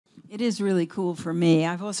It is really cool for me.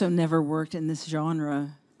 I've also never worked in this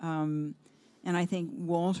genre. And I think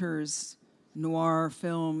Walter's noir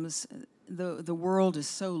films, the world is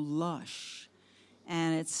so lush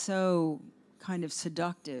and it's so kind of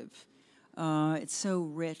seductive. It's so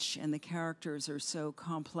rich and the characters are so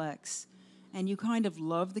complex. And you kind of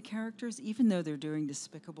love the characters even though they're doing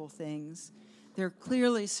despicable things. They're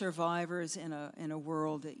clearly survivors in a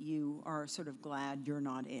world that you are sort of glad you're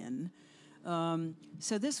not in.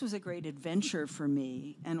 So this was a great adventure for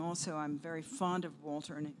me, and also I'm very fond of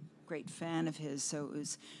Walter and a great fan of his, so it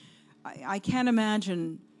was, I can't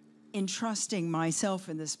imagine entrusting myself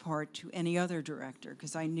in this part to any other director,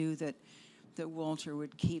 because I knew that Walter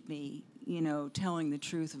would keep me, telling the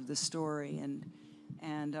truth of the story,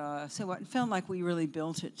 and so it felt like we really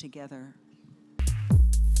built it together.